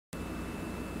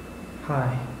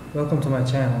Hi, welcome to my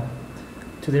channel.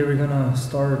 Today we're gonna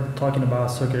start talking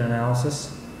about circuit analysis,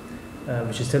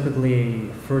 which is typically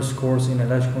a first course in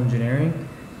electrical engineering,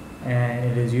 and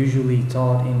it is usually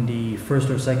taught in the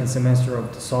first or second semester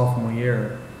of the sophomore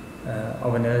year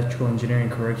of an electrical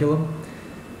engineering curriculum.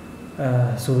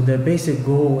 So the basic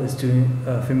goal is to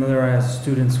familiarize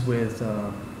students with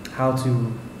how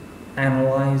to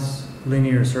analyze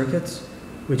linear circuits,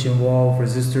 which involve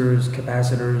resistors,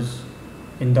 capacitors,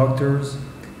 inductors,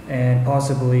 and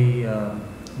possibly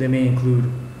they may include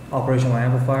operational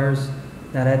amplifiers.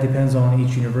 Now that depends on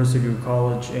each university or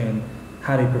college and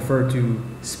how they prefer to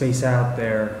space out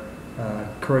their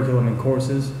curriculum and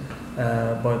courses.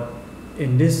 But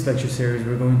in this lecture series,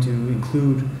 we're going to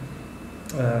include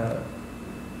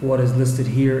what is listed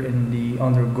here in the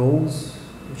under goals,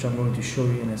 which I'm going to show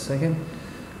you in a second.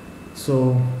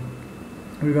 So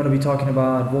we're going to be talking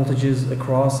about voltages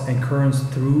across and currents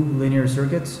through linear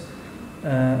circuits.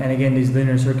 And again, these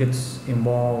linear circuits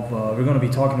involve, we're going to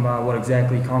be talking about what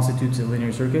exactly constitutes a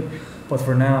linear circuit. But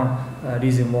for now,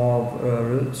 these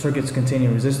involve circuits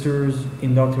containing resistors,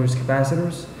 inductors,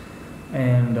 capacitors.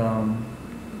 And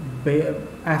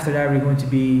after that, we're going to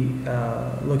be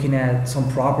looking at some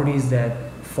properties that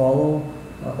follow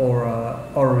or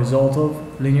are a result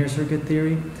of linear circuit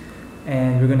theory.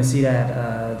 And we're going to see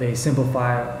that they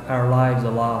simplify our lives a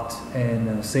lot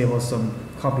and save us some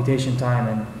computation time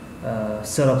and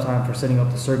setup time for setting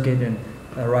up the circuit and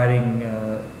writing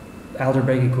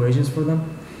algebraic equations for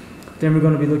them. Then we're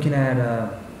going to be looking at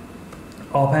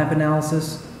op-amp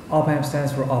analysis. Op-amp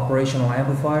stands for operational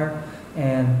amplifier,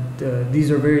 and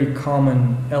these are very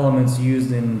common elements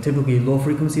used in typically low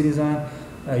frequency design.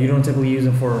 You don't typically use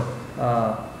them for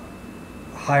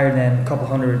higher than a couple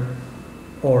hundred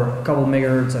or a couple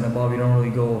megahertz and above. You don't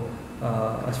really go,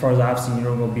 as far as I've seen, you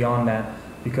don't go beyond that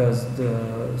because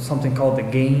something called the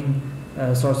gain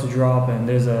starts to drop, and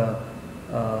there's a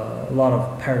lot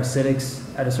of parasitics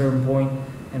at a certain point.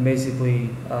 And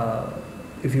basically,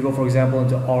 if you go, for example,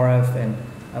 into RF and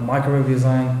microwave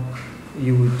design,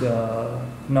 you would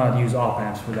not use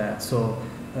op-amps for that. So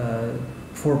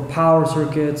for power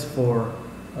circuits, for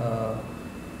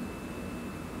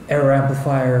error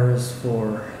amplifiers,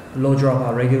 for low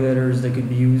dropout regulators, they could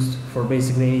be used for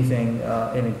basically anything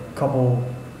in a couple,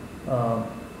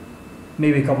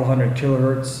 maybe a couple hundred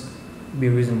kilohertz be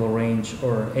a reasonable range,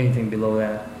 or anything below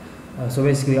that. So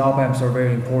basically, op-amps are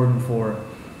very important for,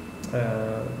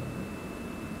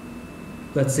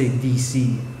 let's say,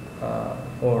 DC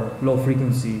or low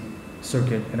frequency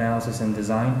circuit analysis and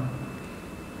design.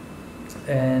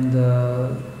 And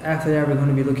after that, we're going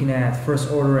to be looking at first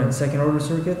order and second order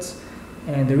circuits.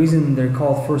 And the reason they're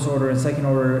called first order and second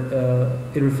order,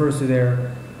 it refers to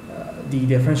the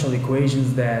differential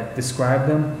equations that describe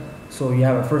them. So you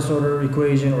have a first order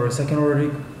equation or a second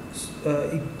order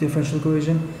differential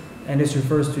equation, and this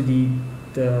refers to the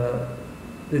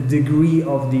degree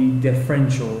of the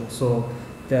differential. So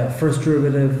the first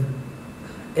derivative,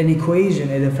 a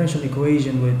differential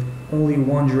equation with only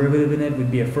one derivative in it would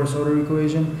be a first order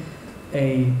equation.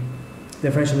 A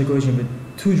differential equation with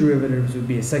two derivatives would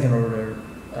be a second order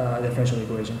differential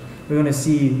equation. We're going to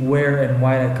see where and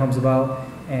why that comes about,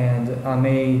 and I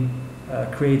may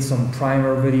create some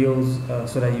primer videos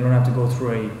so that you don't have to go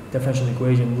through a differential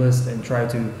equation list and try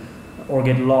to, or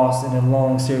get lost in a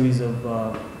long series of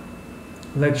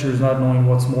lectures not knowing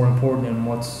what's more important and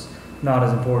what's not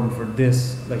as important for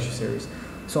this lecture series.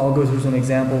 So I'll go through some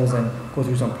examples and go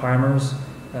through some primers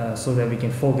so that we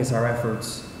can focus our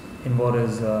efforts in what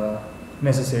is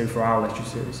necessary for our lecture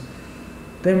series.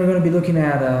 Then we're going to be looking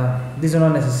at, these are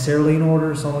not necessarily in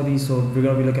order, some of these, so we're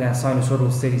going to be looking at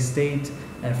sinusoidal steady state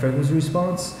and frequency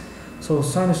response. So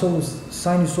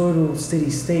sinusoidal steady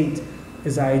state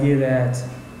is the idea that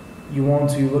you want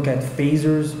to look at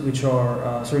phasors, which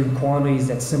are certain quantities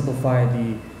that simplify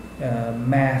the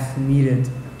math needed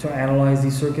to analyze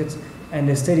these circuits. And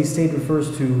the steady state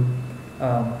refers to,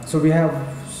 so we have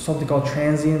something called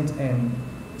transient and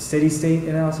steady state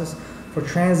analysis. For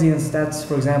transients, that's,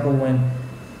 for example, when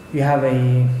you have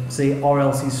a, say,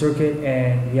 RLC circuit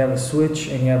and you have a switch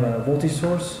and you have a voltage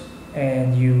source,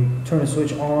 and you turn the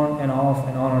switch on and off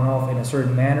and on and off in a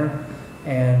certain manner.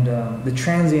 And the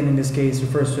transient in this case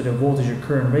refers to the voltage or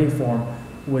current waveform,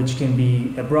 which can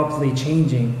be abruptly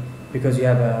changing because you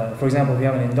have a, for example, if you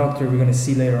have an inductor, we're going to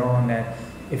see later on that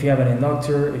if you have an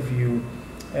inductor, if you,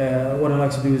 what it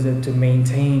likes to do is that to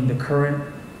maintain the current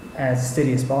as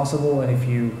steady as possible, and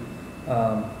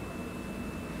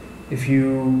if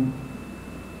you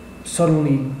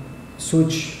suddenly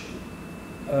switch,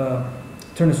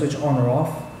 turn the switch on or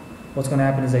off, what's going to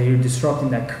happen is that you're disrupting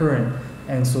that current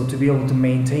And so to be able to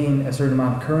maintain a certain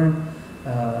amount of current,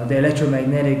 the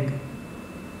electromagnetic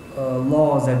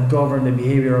laws that govern the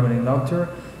behavior of an inductor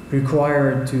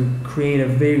require to create a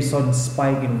very sudden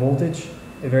spike in voltage,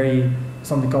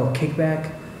 something called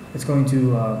kickback. It's going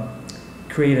to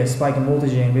create a spike in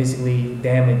voltage and basically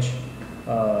damage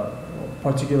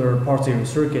particular parts of your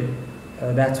circuit.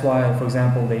 That's why, for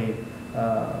example,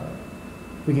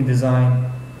 we can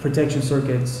design protection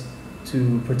circuits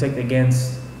to protect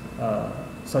against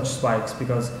such spikes,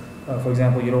 because for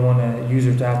example, you don't want a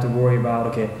user to have to worry about,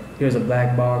 okay, here's a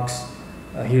black box,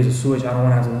 here's a switch, I don't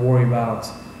want to have to worry about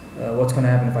what's going to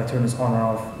happen if I turn this on or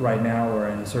off right now or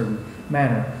in a certain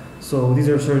manner. So these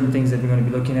are certain things that we're going to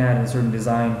be looking at, and certain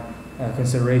design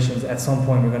considerations. At some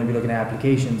point we're going to be looking at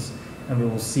applications, and we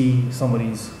will see some of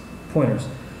these pointers.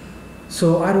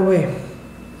 So either way,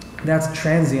 that's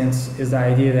transience, is the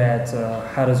idea that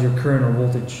how does your current or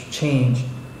voltage change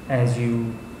as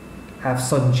you have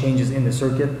sudden changes in the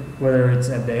circuit, whether it's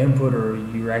at the input or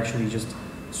you're actually just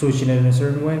switching it in a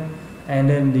certain way. And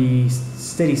then the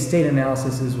steady state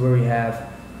analysis is where we have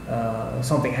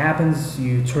something happens,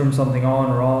 you turn something on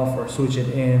or off, or switch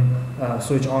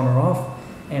on or off,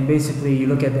 and basically you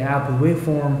look at the output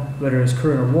waveform, whether it's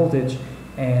current or voltage,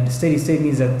 and steady state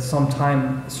means that some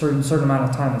time, certain amount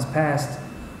of time has passed,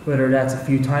 whether that's a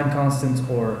few time constants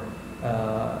or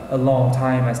a long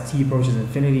time as t approaches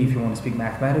infinity, if you want to speak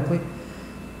mathematically.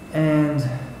 And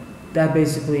that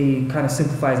basically kind of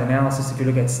simplifies analysis if you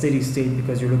look at steady state,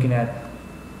 because you're looking at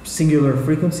singular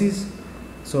frequencies.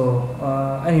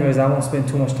 So anyways, I won't spend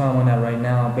too much time on that right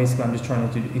now. Basically, I'm just trying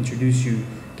to introduce you,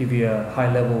 give you a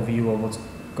high-level view of what's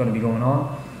going to be going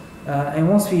on. And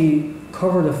once we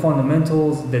cover the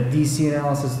fundamentals, the DC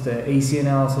analysis, the AC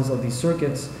analysis of these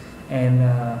circuits, and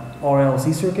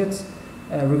RLC circuits,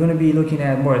 we're going to be looking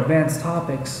at more advanced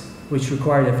topics which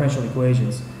require differential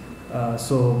equations.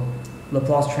 So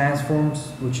Laplace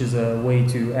transforms, which is a way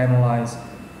to analyze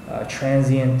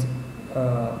transient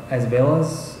as well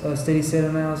as steady state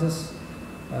analysis.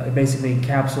 It basically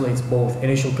encapsulates both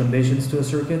initial conditions to a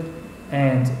circuit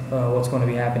and what's going to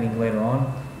be happening later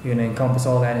on. You're going to encompass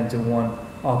all that into one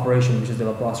operation, which is the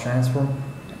Laplace transform,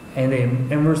 and the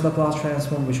inverse Laplace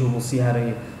transform, which we will see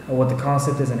what the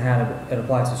concept is and how it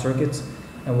applies to circuits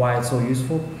and why it's so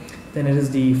useful. Then it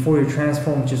is the Fourier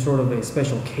transform, which is sort of a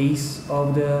special case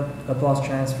of the Laplace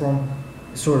transform,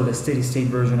 sort of the steady state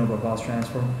version of Laplace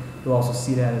transform. You'll also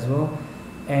see that as well.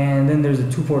 And then there's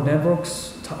the two-port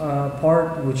networks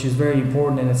part, which is very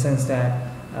important in the sense that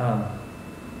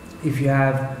if you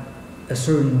have a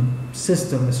certain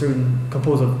system,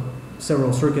 composed of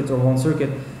several circuits or one circuit,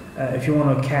 if you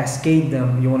want to cascade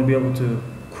them, you want to be able to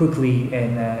quickly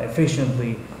and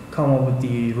efficiently come up with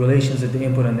the relations of the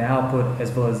input and the output, as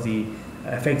well as the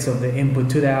effects of the input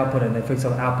to the output and the effects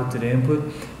of output to the input.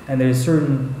 And there's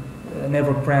certain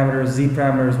network parameters, Z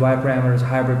parameters, Y parameters,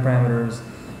 hybrid parameters,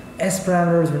 S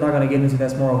parameters. We're not going to get into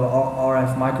that's more of an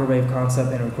RF microwave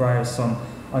concept, and it requires some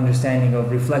understanding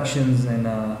of reflections and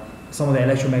some of the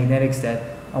electromagnetics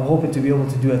that I'm hoping to be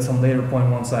able to do at some later point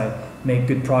once I make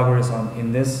good progress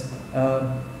in this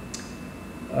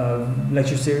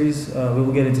lecture series. We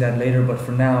will get into that later, but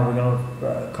for now we're going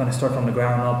to kind of start from the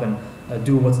ground up and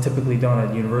do what's typically done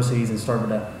at universities and start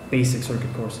with a basic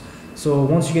circuit course. So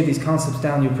once you get these concepts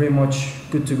down, you're pretty much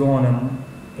good to go on them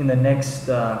in the next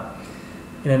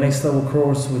level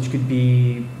course, which could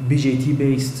be BJT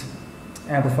based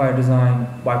amplifier design,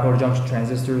 bipolar junction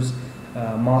transistors,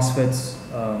 MOSFETs,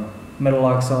 metal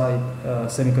oxide,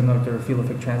 semiconductor field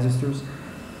effect transistors.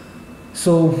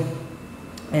 So,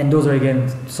 and those are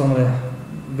again some of the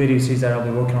video series that I'll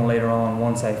be working on later on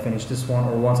once I finish this one,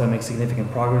 or once I make significant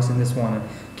progress in this one. And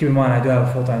keep in mind, I do have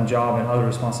a full-time job and other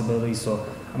responsibilities, so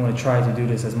I'm going to try to do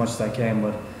this as much as I can,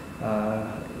 but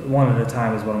one at a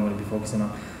time is what I'm going to be focusing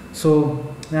on. So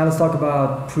now let's talk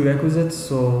about prerequisites.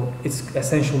 So it's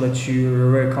essential that you're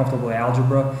very comfortable with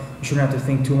algebra. You shouldn't have to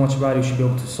think too much about it. You should be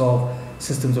able to solve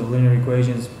systems of linear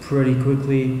equations pretty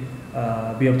quickly,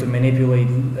 be able to manipulate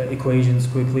equations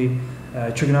quickly.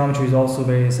 Trigonometry is also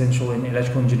very essential in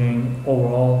electrical engineering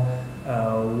overall.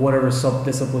 Whatever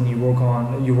sub-discipline you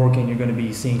work in, you're going to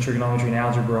be seeing trigonometry and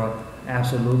algebra,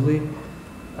 absolutely.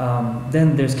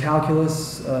 Then there's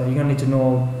calculus. You're going to need to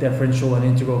know differential and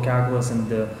integral calculus and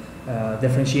the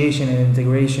differentiation and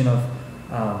integration of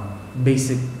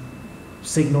basic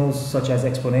signals such as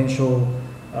exponential,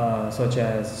 such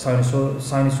as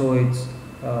sinusoids,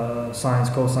 sines,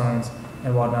 cosines,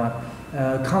 and whatnot.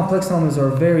 Complex numbers are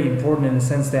very important in the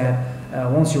sense that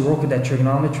once you work with that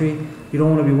trigonometry, you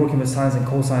don't want to be working with sines and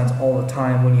cosines all the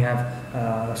time when you have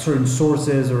certain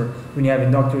sources, or when you have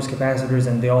inductors, capacitors,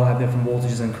 and they all have different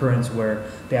voltages and currents where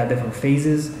they have different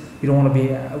phases. You don't want to be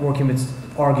working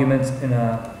with arguments in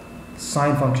a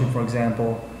sine function, for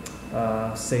example,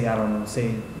 say, I don't know,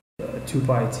 say 2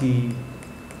 pi t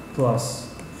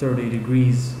plus 30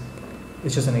 degrees.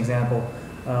 It's just an example.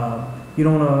 You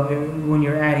don't want to, when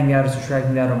you're adding that or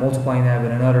subtracting that or multiplying that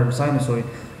with another sinusoid,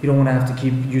 you don't want to have to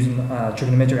keep using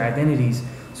trigonometric identities.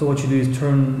 So what you do is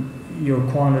turn your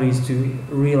quantities to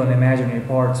real and imaginary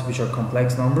parts, which are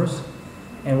complex numbers.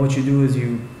 And what you do is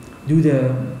you do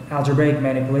the algebraic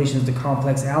manipulations, the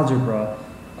complex algebra,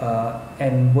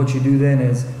 and what you do then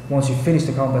is, once you finish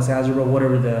the complex algebra,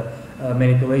 whatever the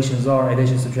manipulations are,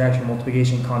 addition, subtraction,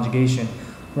 multiplication, conjugation,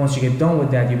 once you get done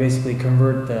with that, you basically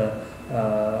convert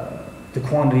the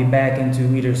quantity back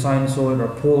into either sinusoid or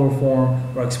polar form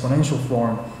or exponential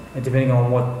form, depending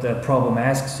on what the problem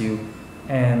asks you.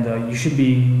 And you should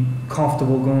be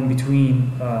comfortable going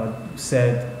between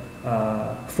said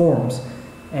forms.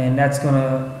 And that's going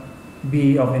to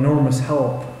be of enormous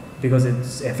help because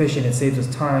it's efficient, it saves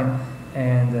us time,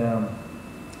 and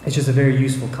it's just a very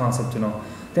useful concept to know.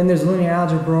 Then there's linear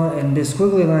algebra, and the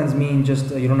squiggly lines mean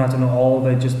just you don't have to know all of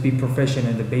it, just be proficient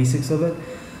in the basics of it.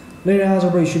 Linear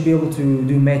algebra, you should be able to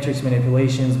do matrix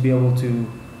manipulations, be able to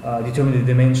determine the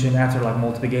dimension after like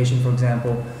multiplication, for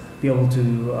example, be able to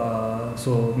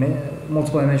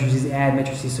multiply matrices, add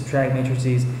matrices, subtract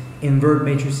matrices, invert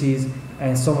matrices,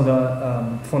 and some of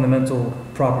the fundamental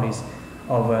properties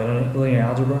of linear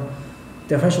algebra.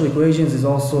 Differential equations is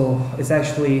also,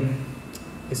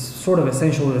 it's sort of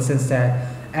essential in the sense that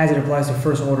as it applies to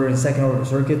first order and second order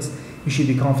circuits, you should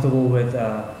be comfortable with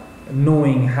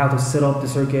knowing how to set up the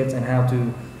circuits and how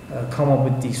to come up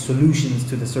with the solutions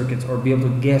to the circuits, or be able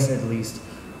to guess at least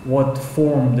what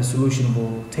form the solution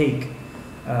will take.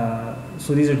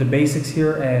 So these are the basics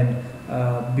here,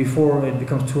 and before it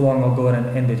becomes too long, I'll go ahead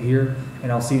and end it here,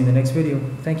 and I'll see you in the next video.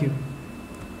 Thank you.